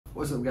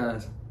What's up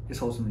guys, it's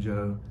Wholesome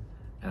Joe,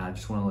 and I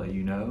just want to let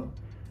you know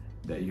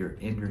that your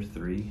Ender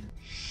 3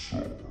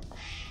 sucks.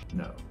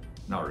 No,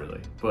 not really,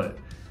 but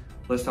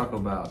let's talk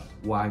about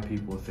why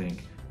people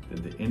think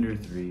that the Ender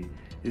 3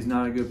 is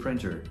not a good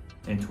printer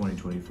in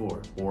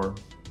 2024, or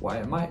why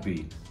it might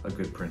be a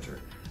good printer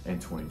in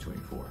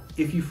 2024.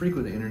 If you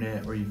frequent the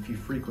internet, or if you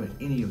frequent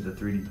any of the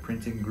 3D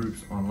printing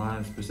groups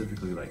online,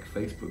 specifically like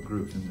Facebook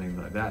groups and things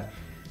like that,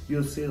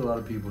 you'll see a lot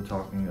of people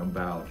talking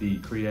about the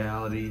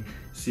Creality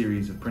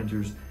series of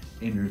printers,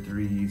 Ender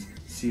 3s,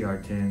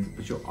 CR10s,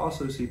 but you'll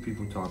also see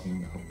people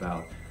talking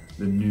about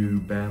the new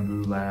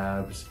Bamboo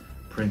Labs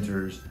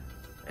printers.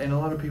 And a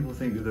lot of people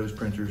think that those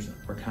printers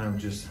are kind of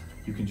just,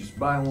 you can just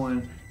buy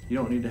one, you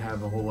don't need to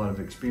have a whole lot of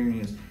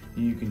experience,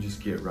 and you can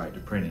just get right to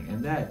printing.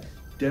 And that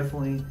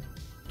definitely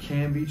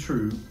can be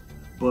true,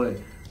 but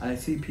I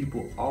see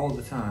people all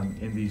the time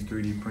in these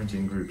 3D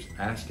printing groups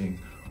asking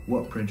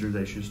what printer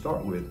they should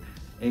start with.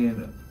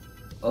 And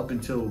up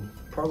until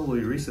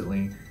probably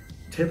recently,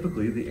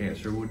 typically the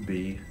answer would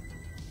be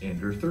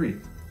Ender 3.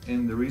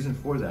 And the reason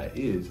for that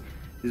is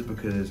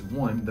because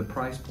one, the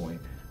price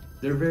point.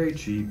 They're very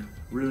cheap,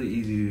 really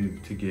easy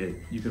to get.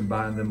 You can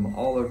buy them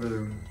all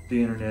over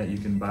the internet. You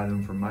can buy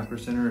them from Micro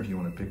Center if you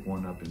want to pick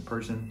one up in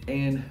person.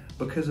 And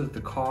because of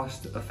the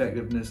cost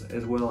effectiveness,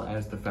 as well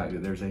as the fact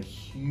that there's a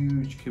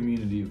huge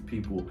community of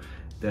people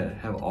that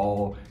have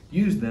all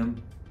used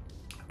them,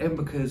 and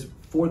because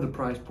for the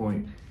price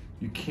point,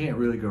 you can't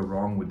really go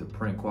wrong with the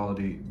print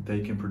quality. They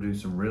can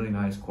produce some really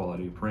nice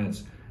quality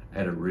prints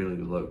at a really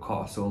low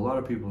cost. So a lot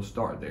of people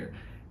start there.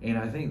 And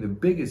I think the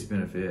biggest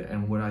benefit,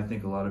 and what I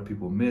think a lot of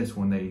people miss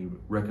when they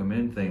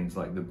recommend things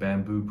like the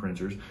bamboo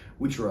printers,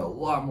 which are a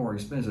lot more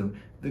expensive,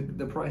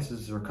 the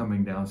prices are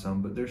coming down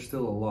some, but they're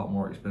still a lot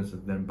more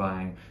expensive than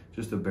buying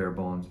just a bare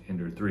bones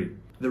Ender 3.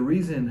 The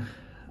reason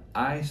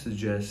I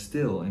suggest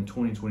still in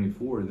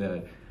 2024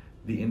 that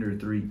the Ender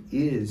 3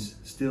 is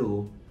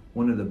still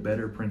one of the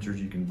better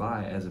printers you can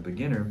buy as a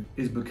beginner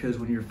is because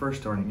when you're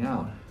first starting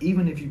out,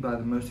 even if you buy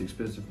the most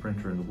expensive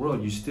printer in the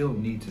world, you still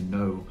need to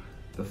know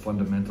the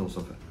fundamentals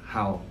of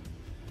how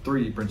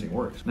 3D printing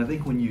works. And I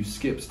think when you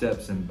skip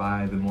steps and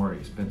buy the more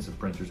expensive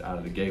printers out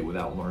of the gate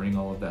without learning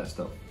all of that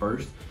stuff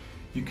first,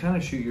 you kind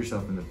of shoot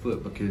yourself in the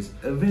foot, because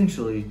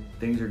eventually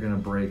things are gonna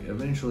break.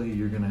 Eventually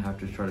you're gonna have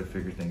to try to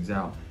figure things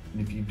out.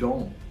 And if you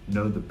don't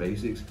know the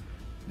basics,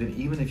 then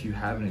even if you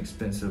have an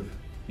expensive,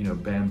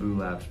 Bamboo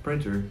Labs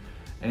printer,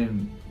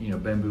 and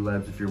Bamboo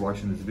Labs, if you're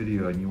watching this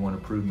video and you want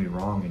to prove me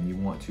wrong and you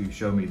want to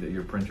show me that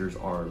your printers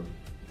are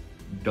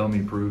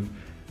dummy proof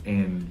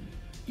and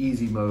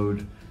easy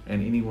mode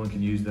and anyone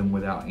can use them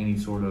without any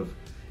sort of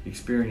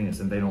experience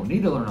and they don't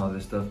need to learn all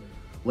this stuff,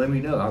 let me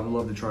know. I would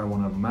love to try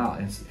one of them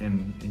out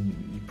and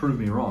you prove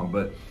me wrong.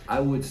 But I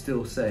would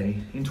still say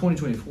in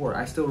 2024,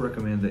 I still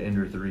recommend the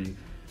Ender 3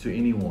 to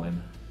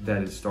anyone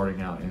that is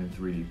starting out in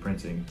 3D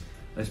printing,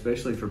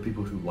 especially for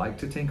people who like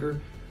to tinker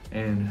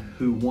and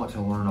who want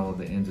to learn all of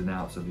the ins and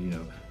outs of,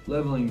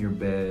 leveling your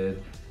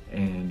bed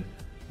and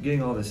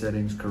getting all the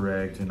settings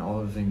correct and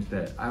all of the things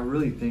that I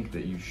really think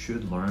that you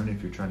should learn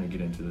if you're trying to get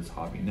into this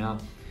hobby. Now,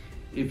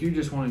 if you're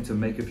just wanting to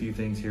make a few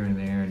things here and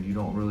there and you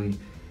don't really,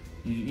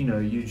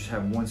 you just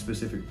have one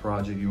specific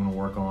project you want to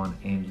work on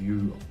and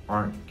you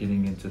aren't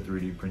getting into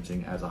 3D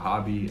printing as a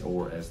hobby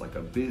or as like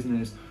a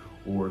business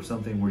or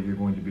something where you're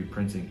going to be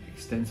printing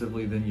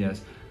extensively, then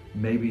yes,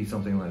 maybe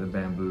something like the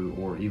Bamboo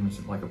or even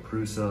something like a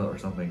Prusa or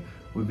something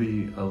would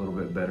be a little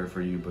bit better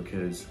for you,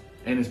 because,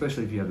 and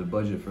especially if you have the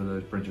budget for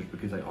those printers,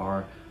 because they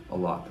are a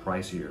lot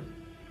pricier.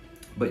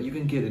 But you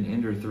can get an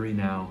Ender 3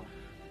 now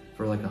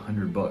for like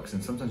 $100,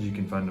 and sometimes you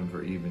can find them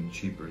for even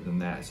cheaper than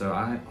that. So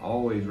I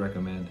always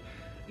recommend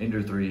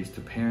Ender 3s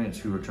to parents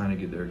who are trying to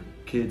get their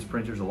kids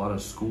printers. A lot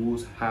of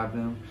schools have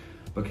them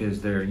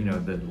because they're,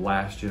 the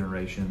last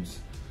generation's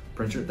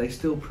printer. They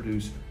still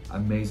produce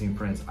amazing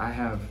prints. I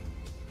have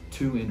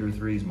 2 Ender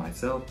 3s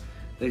myself.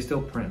 They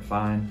still print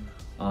fine,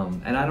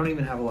 and I don't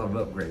even have a lot of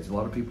upgrades. A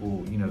lot of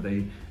people,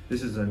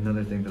 this is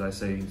another thing that I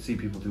see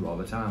people do all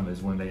the time,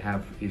 is when they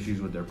have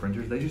issues with their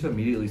printers, they just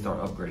immediately start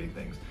upgrading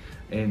things,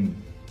 and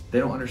they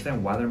don't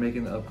understand why they're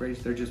making the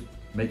upgrades. They're just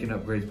making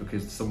upgrades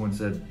because someone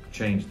said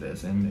change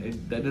this, and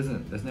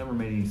that's never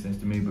made any sense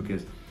to me,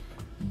 because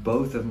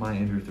both of my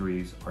Ender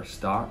 3s are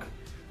stock,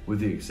 with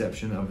the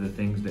exception of the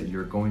things that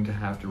you're going to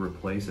have to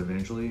replace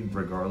eventually,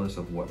 regardless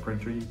of what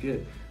printer you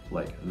get,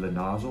 like the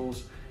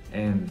nozzles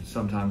and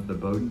sometimes the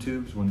Bowden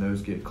tubes. When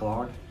those get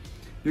clogged,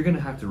 you're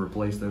gonna have to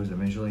replace those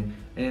eventually.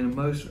 And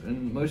most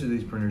of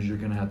these printers, you're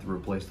gonna have to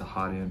replace the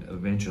hot end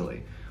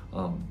eventually.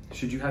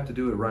 Should you have to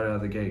do it right out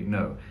of the gate?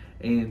 No.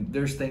 And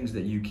there's things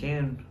that you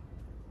can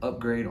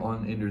upgrade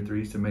on Ender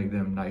 3s to make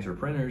them nicer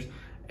printers,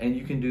 and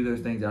you can do those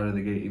things out of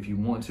the gate if you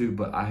want to,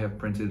 but I have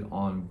printed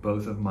on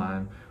both of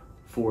mine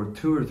for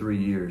 2 or 3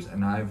 years,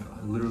 and I've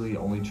literally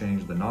only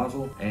changed the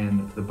nozzle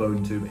and the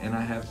Bowden tube, and I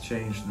have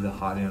changed the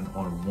hot end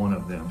on one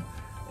of them,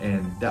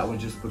 and that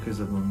was just because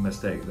of a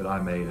mistake that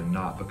I made and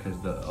not because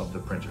of the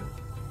printer.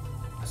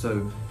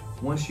 So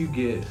once you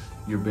get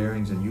your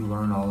bearings and you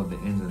learn all of the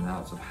ins and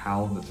outs of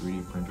how the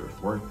 3D printers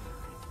work,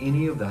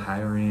 any of the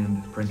higher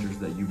end printers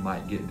that you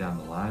might get down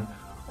the line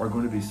are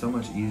going to be so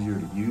much easier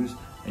to use,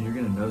 and you're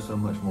going to know so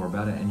much more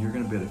about it, and you're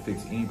going to be able to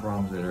fix any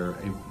problems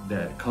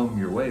that come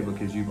your way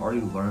because you've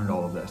already learned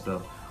all of that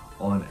stuff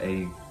on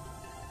a,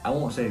 I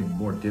won't say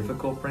more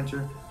difficult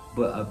printer,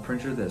 but a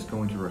printer that's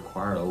going to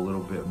require a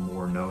little bit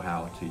more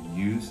know-how to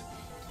use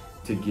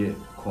to get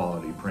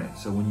quality print.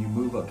 So when you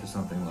move up to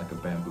something like a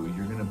Bamboo,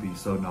 you're going to be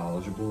so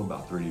knowledgeable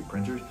about 3D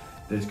printers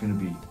that it's going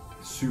to be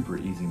super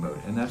easy mode,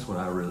 and that's what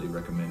I really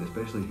recommend,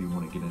 especially if you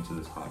want to get into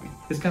this hobby.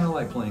 It's kind of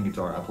like playing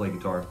guitar. I've played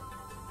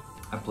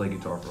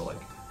guitar for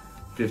like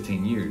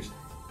 15 years,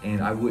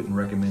 and I wouldn't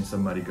recommend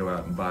somebody go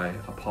out and buy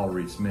a Paul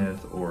Reed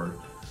Smith or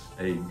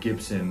a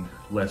Gibson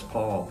Les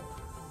Paul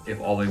if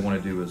all they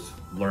want to do is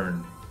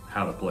learn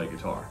how to play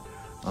guitar,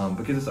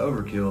 because it's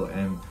overkill,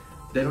 and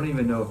they don't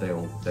even know if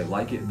they'll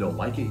like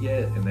it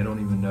yet, and they don't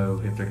even know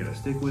if they're going to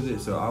stick with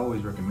it. So I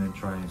always recommend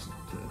trying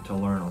to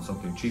learn on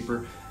something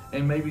cheaper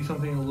and maybe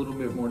something a little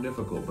bit more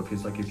difficult,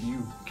 because like if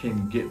you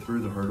can get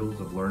through the hurdles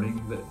of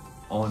learning that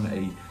on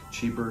a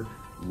cheaper,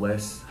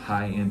 less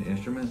high-end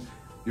instrument,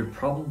 you're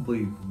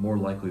probably more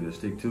likely to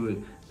stick to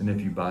it than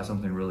if you buy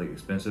something really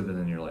expensive and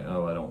then you're like,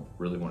 oh, I don't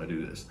really want to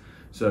do this.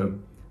 So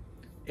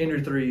Ender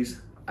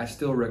 3s, I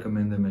still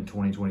recommend them in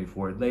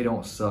 2024. They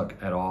don't suck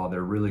at all.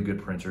 They're really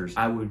good printers.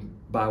 I would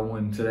buy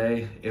one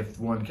today if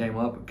one came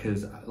up,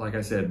 because like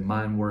I said,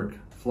 mine work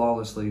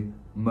flawlessly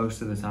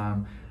most of the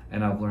time,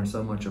 and I've learned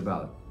so much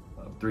about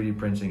 3D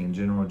printing in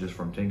general just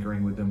from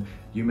tinkering with them.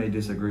 You may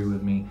disagree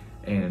with me,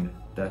 and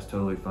that's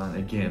totally fine.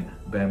 Again,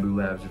 Bamboo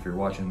Labs, if you're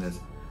watching this,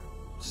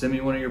 send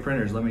me one of your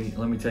printers. Let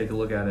me take a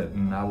look at it,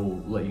 and I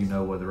will let you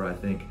know whether I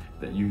think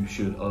that you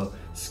should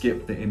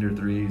skip the Ender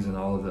 3s and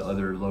all of the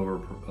other lower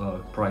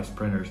priced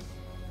printers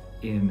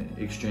in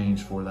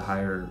exchange for the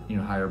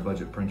higher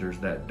budget printers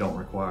that don't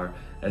require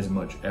as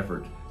much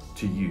effort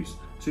to use.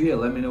 So yeah,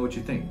 let me know what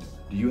you think.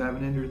 Do you have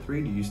an Ender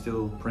 3? Do you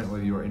still print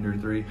with your Ender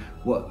 3?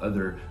 What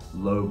other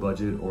low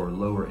budget or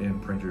lower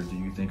end printers do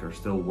you think are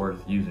still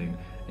worth using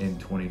in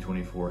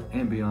 2024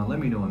 and beyond? Let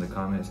me know in the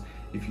comments.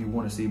 If you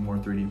want to see more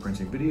 3D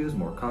printing videos,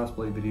 more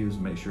cosplay videos,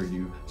 make sure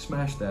you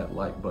smash that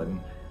like button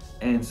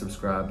and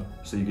subscribe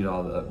so you get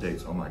all the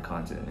updates on my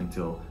content.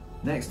 Until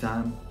next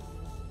time,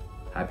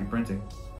 happy printing.